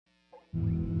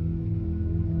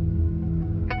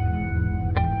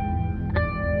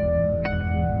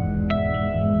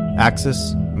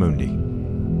Axis Mundi.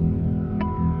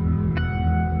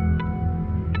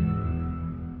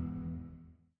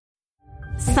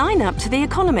 Sign up to The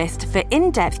Economist for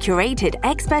in-depth curated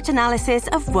expert analysis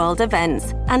of world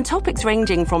events and topics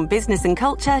ranging from business and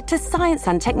culture to science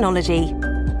and technology.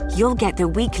 You'll get the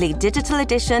weekly digital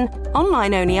edition,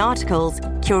 online-only articles,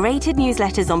 curated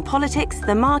newsletters on politics,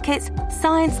 the markets,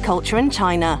 science, culture and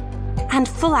China, and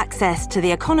full access to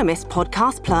The Economist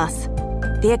Podcast Plus.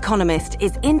 The Economist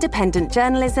is independent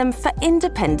journalism for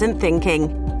independent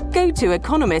thinking. Go to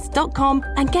economist.com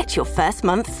and get your first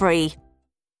month free.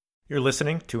 You're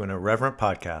listening to an Irreverent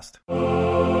podcast.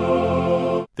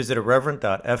 Visit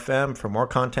irreverent.fm for more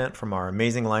content from our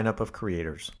amazing lineup of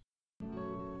creators.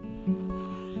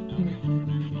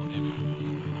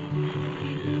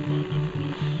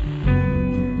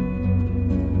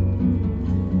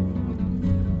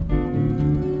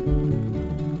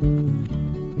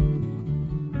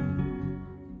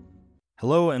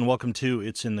 Hello and welcome to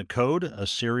It's in the Code, a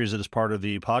series that is part of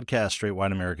the podcast Straight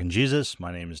White American Jesus.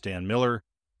 My name is Dan Miller,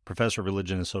 professor of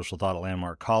religion and social thought at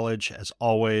Landmark College. As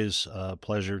always, a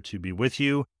pleasure to be with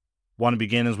you. Want to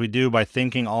begin, as we do, by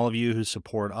thanking all of you who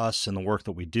support us and the work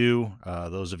that we do.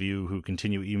 Those of you who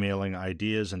continue emailing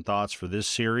ideas and thoughts for this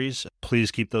series, please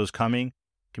keep those coming.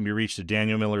 Can be reached at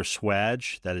Daniel Miller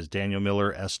Swaj, that is Daniel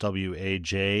Miller,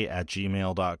 SWAJ,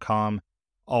 @gmail.com.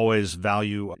 Always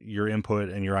value your input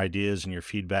and your ideas and your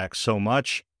feedback so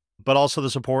much, but also the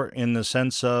support in the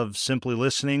sense of simply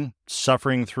listening,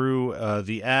 suffering through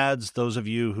the ads, those of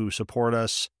you who support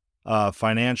us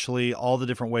financially, all the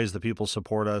different ways that people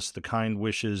support us, the kind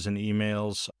wishes and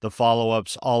emails, the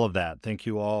follow-ups, all of that. Thank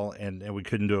you all, and we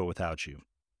couldn't do it without you.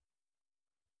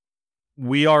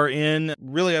 We are in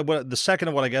really the second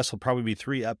of what I guess will probably be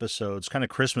 3 episodes, kind of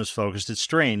Christmas focused. It's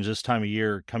strange this time of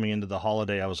year coming into the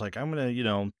holiday. I was like, I'm going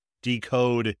to,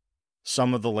 decode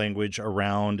some of the language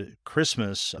around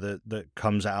Christmas that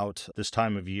comes out this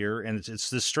time of year. And it's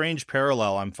this strange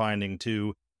parallel I'm finding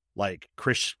to like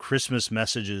Christmas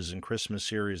messages and Christmas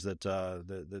series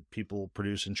that people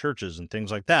produce in churches and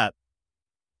things like that.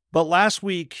 But last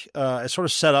week, I sort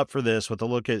of set up for this with a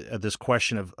look at this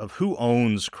question of who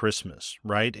owns Christmas,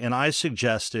 right? And I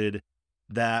suggested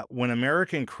that when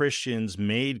American Christians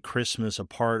made Christmas a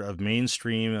part of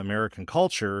mainstream American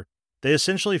culture, they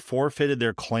essentially forfeited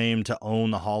their claim to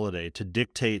own the holiday, to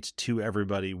dictate to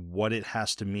everybody what it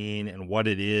has to mean and what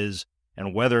it is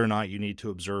and whether or not you need to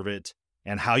observe it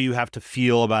and how you have to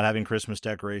feel about having Christmas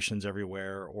decorations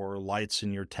everywhere or lights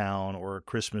in your town or a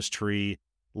Christmas tree,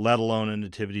 let alone a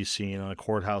nativity scene on a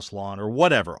courthouse lawn or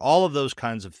whatever, all of those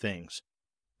kinds of things.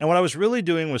 And what I was really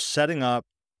doing was setting up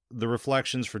the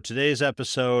reflections for today's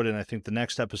episode, and I think the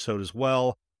next episode as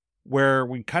well, where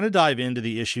we kind of dive into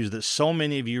the issues that so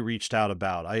many of you reached out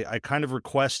about. I kind of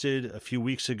requested a few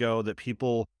weeks ago that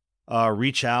people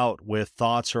reach out with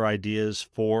thoughts or ideas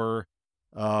for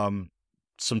some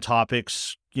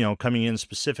topics, coming in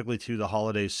specifically to the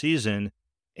holiday season.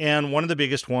 And one of the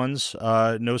biggest ones,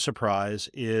 no surprise,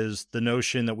 is the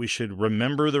notion that we should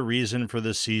remember the reason for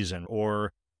the season,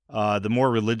 or the more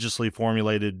religiously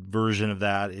formulated version of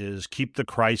that is keep the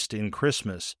Christ in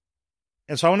Christmas.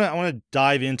 And so I want to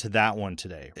dive into that one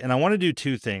today. And I want to do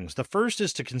 2 things. The first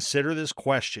is to consider this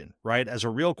question, right, as a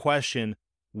real question.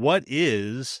 What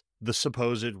is the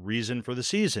supposed reason for the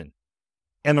season?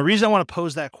 And the reason I want to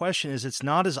pose that question is it's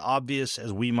not as obvious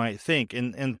as we might think.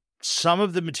 And some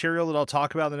of the material that I'll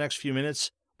talk about in the next few minutes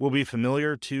will be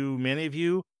familiar to many of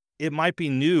you. It might be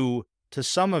new to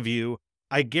some of you.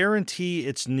 I guarantee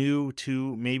it's new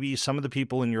to maybe some of the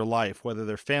people in your life, whether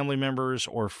they're family members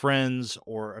or friends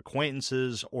or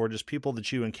acquaintances or just people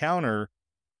that you encounter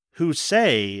who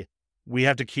say we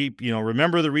have to keep,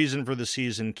 remember the reason for the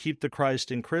season, keep the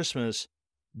Christ in Christmas.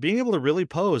 Being able to really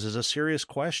pose as a serious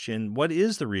question, what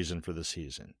is the reason for the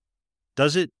season?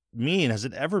 Has it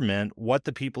ever meant what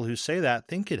the people who say that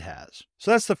think it has?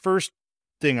 So that's the first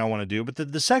thing I want to do. But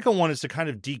the second one is to kind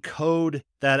of decode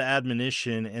that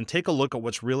admonition and take a look at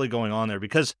what's really going on there.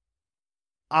 Because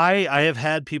I have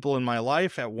had people in my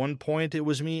life, at one point it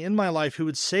was me in my life, who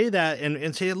would say that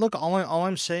and say, look, all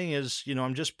I'm saying is,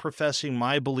 I'm just professing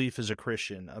my belief as a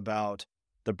Christian about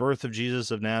the birth of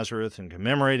Jesus of Nazareth and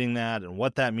commemorating that and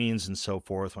what that means and so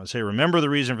forth. When I say remember the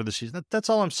reason for the season, that's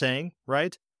all I'm saying,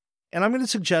 right? And I'm going to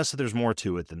suggest that there's more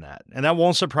to it than that. And that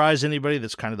won't surprise anybody.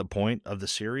 That's kind of the point of the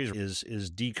series is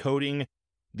decoding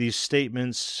these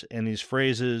statements and these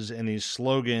phrases and these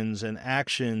slogans and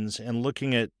actions and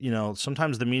looking at,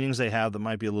 sometimes the meanings they have that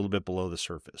might be a little bit below the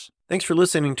surface. Thanks for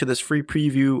listening to this free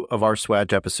preview of our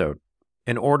Swaj episode.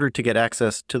 In order to get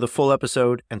access to the full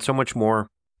episode and so much more,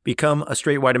 become a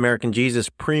Straight White American Jesus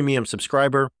premium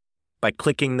subscriber by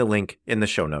clicking the link in the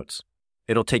show notes.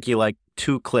 It'll take you like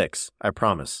 2 clicks, I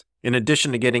promise. In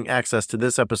addition to getting access to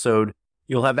this episode,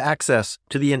 you'll have access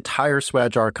to the entire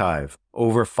Swag archive,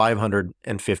 over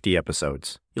 550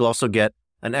 episodes. You'll also get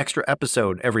an extra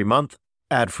episode every month,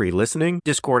 ad-free listening,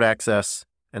 Discord access,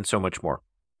 and so much more.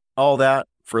 All that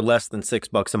for less than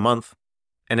 $6 a month,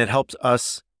 and it helps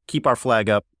us keep our flag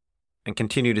up and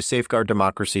continue to safeguard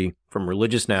democracy from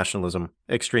religious nationalism,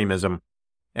 extremism,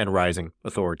 and rising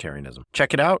authoritarianism.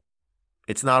 Check it out.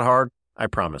 It's not hard, I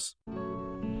promise.